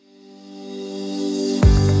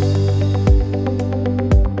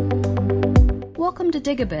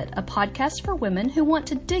Dig a Bit, a podcast for women who want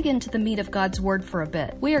to dig into the meat of God's Word for a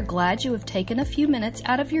bit. We are glad you have taken a few minutes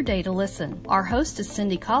out of your day to listen. Our host is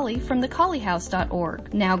Cindy Colley from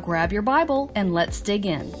thecolleyhouse.org. Now grab your Bible and let's dig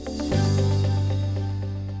in.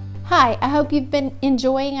 Hi, I hope you've been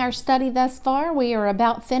enjoying our study thus far. We are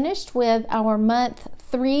about finished with our month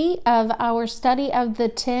 3 of our study of the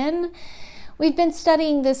 10. We've been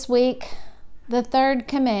studying this week the third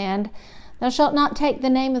command, "Thou shalt not take the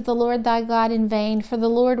name of the Lord thy God in vain, for the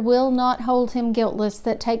Lord will not hold him guiltless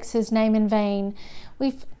that takes his name in vain."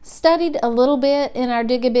 We've studied a little bit in our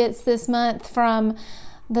Dig-A-Bits this month from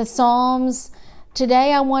the Psalms.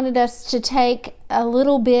 Today I wanted us to take a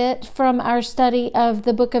little bit from our study of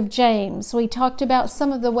the book of James. We talked about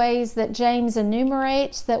some of the ways that James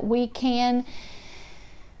enumerates that we can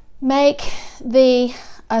make the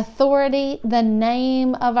authority, the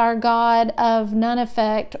name of our God, of none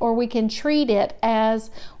effect, or we can treat it as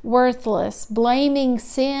worthless, blaming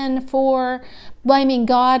God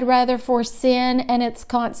for sin and its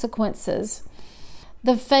consequences.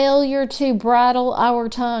 The failure to bridle our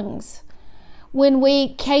tongues. When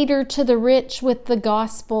we cater to the rich with the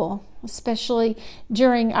gospel, especially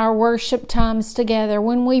during our worship times together,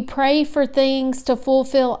 when we pray for things to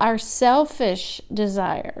fulfill our selfish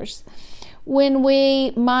desires, when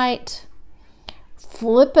we might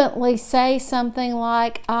flippantly say something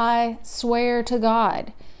like, "I swear to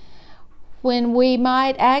God," when we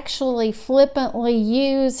might actually flippantly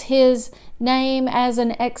use his name as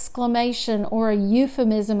an exclamation or a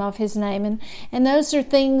euphemism of his name. And those are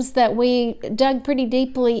things that we dug pretty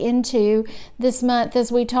deeply into this month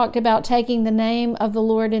as we talked about taking the name of the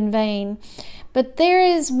Lord in vain. But there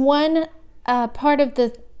is one part of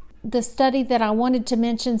the study that I wanted to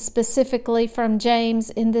mention specifically from James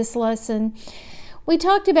in this lesson. We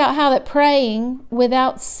talked about how that praying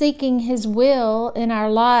without seeking his will in our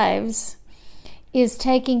lives is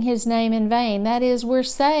taking his name in vain. That is, we're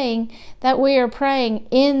saying that we are praying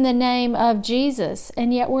in the name of Jesus,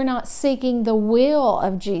 and yet we're not seeking the will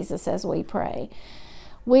of Jesus as we pray.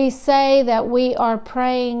 We say that we are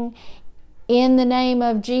praying in the name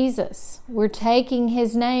of Jesus. We're taking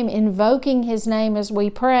his name, invoking his name as we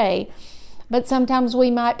pray. But sometimes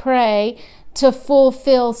we might pray to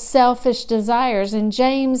fulfill selfish desires, and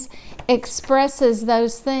James expresses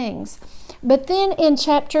those things. But then in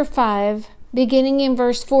chapter 5, beginning in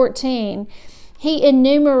verse 14, he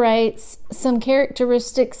enumerates some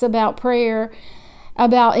characteristics about prayer,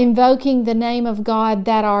 about invoking the name of God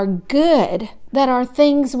that are good, that are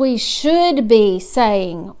things we should be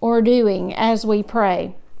saying or doing as we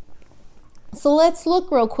pray. So let's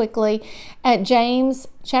look real quickly at James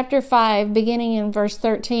chapter 5, beginning in verse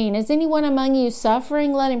 13. "Is anyone among you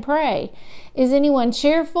suffering? Let him pray. Is anyone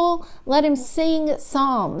cheerful? Let him sing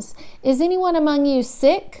psalms. Is anyone among you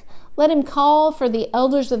sick? Let him call for the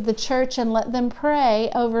elders of the church and let them pray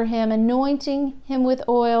over him, anointing him with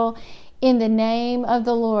oil in the name of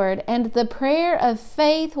the Lord. And the prayer of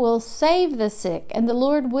faith will save the sick, and the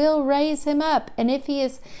Lord will raise him up. And if he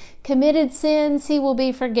has committed sins, he will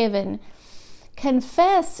be forgiven.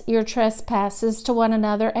 Confess your trespasses to one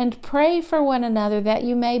another and pray for one another that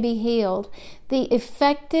you may be healed. The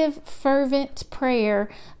effective, fervent prayer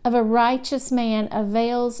of a righteous man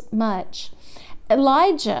avails much."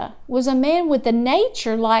 Elijah was a man with a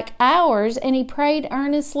nature like ours, and he prayed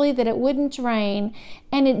earnestly that it wouldn't rain,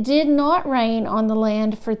 and it did not rain on the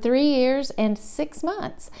land for 3 years and 6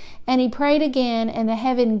 months. And he prayed again, and the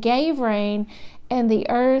heaven gave rain, and the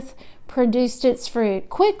earth produced its fruit.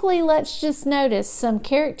 Quickly, let's just notice some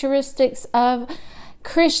characteristics of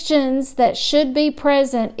Christians that should be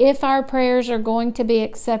present if our prayers are going to be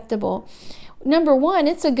acceptable. Number one,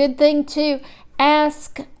 it's a good thing to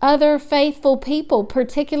ask other faithful people,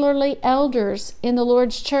 particularly elders in the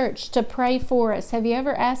Lord's church, to pray for us. Have you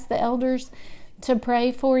ever asked the elders to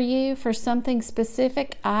pray for you for something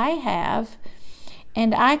specific? I have.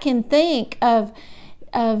 And I can think of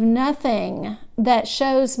nothing that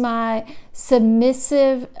shows my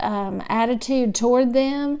submissive attitude toward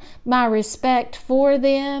them, my respect for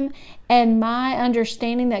them, and my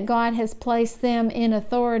understanding that God has placed them in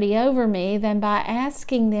authority over me than by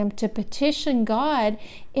asking them to petition God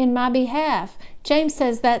in my behalf. James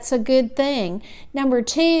says that's a good thing. Number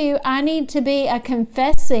 2, I need to be a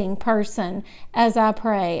confessing person as I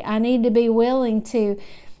pray. I need to be willing to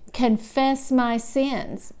confess my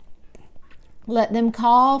sins. Let them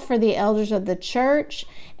call for the elders of the church.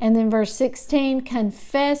 And then verse 16,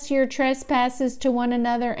 confess your trespasses to one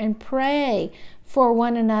another and pray for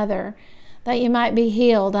one another that you might be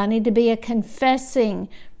healed. I need to be a confessing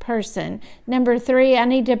person. Number 3, I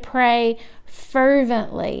need to pray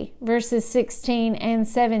fervently, verses 16 and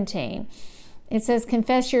 17. It says,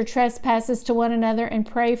 confess your trespasses to one another and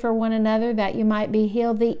pray for one another that you might be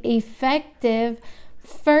healed. The effective,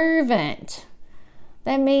 fervent.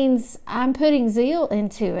 That means I'm putting zeal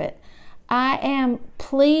into it. I am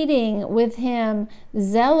pleading with him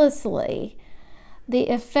zealously. The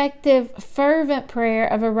effective, fervent prayer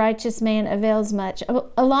of a righteous man avails much.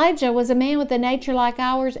 Elijah was a man with a nature like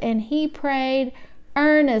ours, and he prayed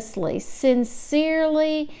earnestly,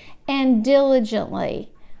 sincerely, and diligently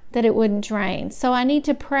that it wouldn't rain. So I need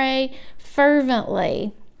to pray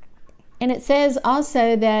fervently. And it says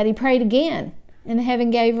also that he prayed again, and heaven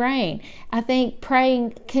gave rain. I think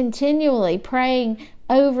praying continually, praying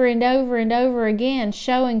over and over and over again,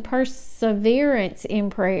 showing perseverance in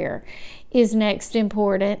prayer is next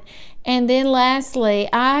important. And then lastly,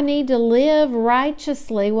 I need to live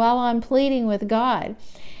righteously while I'm pleading with God.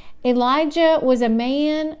 Elijah was a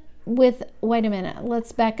man with, wait a minute,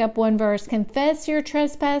 let's back up one verse. Confess your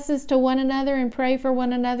trespasses to one another and pray for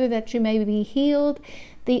one another that you may be healed.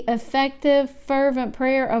 The effective, fervent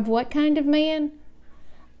prayer of what kind of man?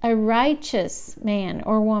 A righteous man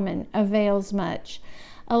or woman avails much.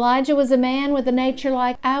 Elijah was a man with a nature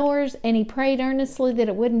like ours, and he prayed earnestly that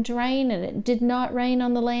it wouldn't rain, and it did not rain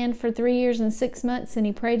on the land for 3 years and 6 months, and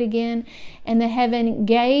he prayed again, and the heaven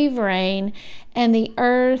gave rain, and the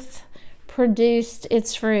earth produced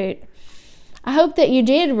its fruit. I hope that you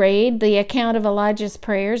did read the account of Elijah's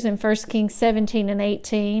prayers in 1 Kings 17 and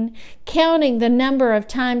 18, counting the number of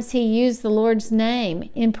times he used the Lord's name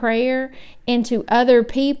in prayer and to other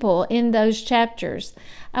people in those chapters.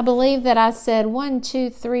 I believe that I said 1, 2,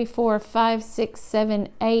 3, 4, 5, 6, 7,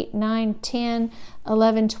 8, 9, 10,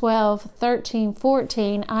 11, 12, 13,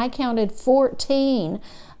 14. I counted 14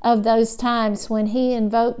 of those times when he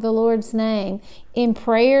invoked the Lord's name in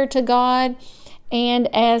prayer to God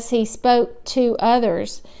and as he spoke to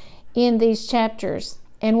others in these chapters.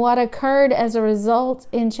 And what occurred as a result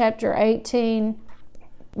in chapter 18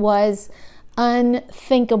 was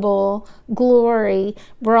unthinkable glory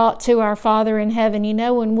brought to our Father in heaven. You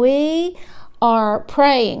know, when we are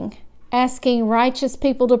praying, asking righteous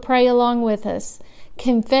people to pray along with us,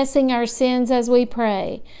 confessing our sins as we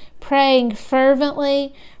pray, praying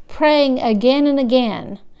fervently, praying again and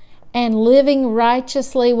again, and living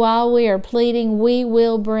righteously while we are pleading, we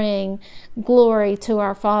will bring glory to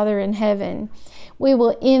our Father in heaven. We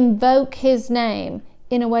will invoke his name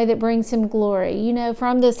in a way that brings him glory. You know,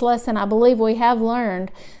 from this lesson, I believe we have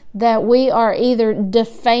learned that we are either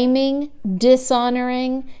defaming,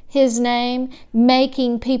 dishonoring his name,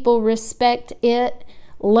 making people respect it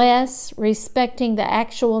less, respecting the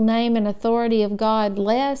actual name and authority of God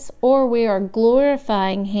less, or we are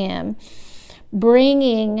glorifying him,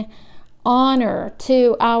 bringing honor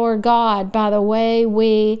to our God by the way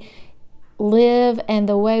we live and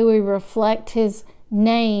the way we reflect his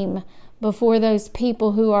name before those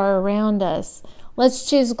people who are around us. Let's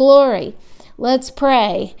choose glory. Let's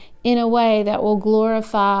pray in a way that will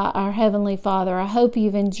glorify our Heavenly Father. I hope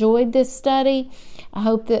you've enjoyed this study. I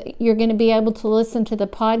hope that you're going to be able to listen to the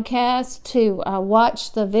podcast, to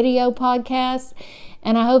watch the video podcast,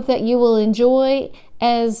 and I hope that you will enjoy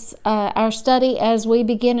as our study as we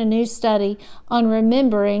begin a new study on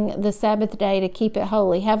remembering the Sabbath day to keep it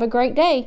holy. Have a great day.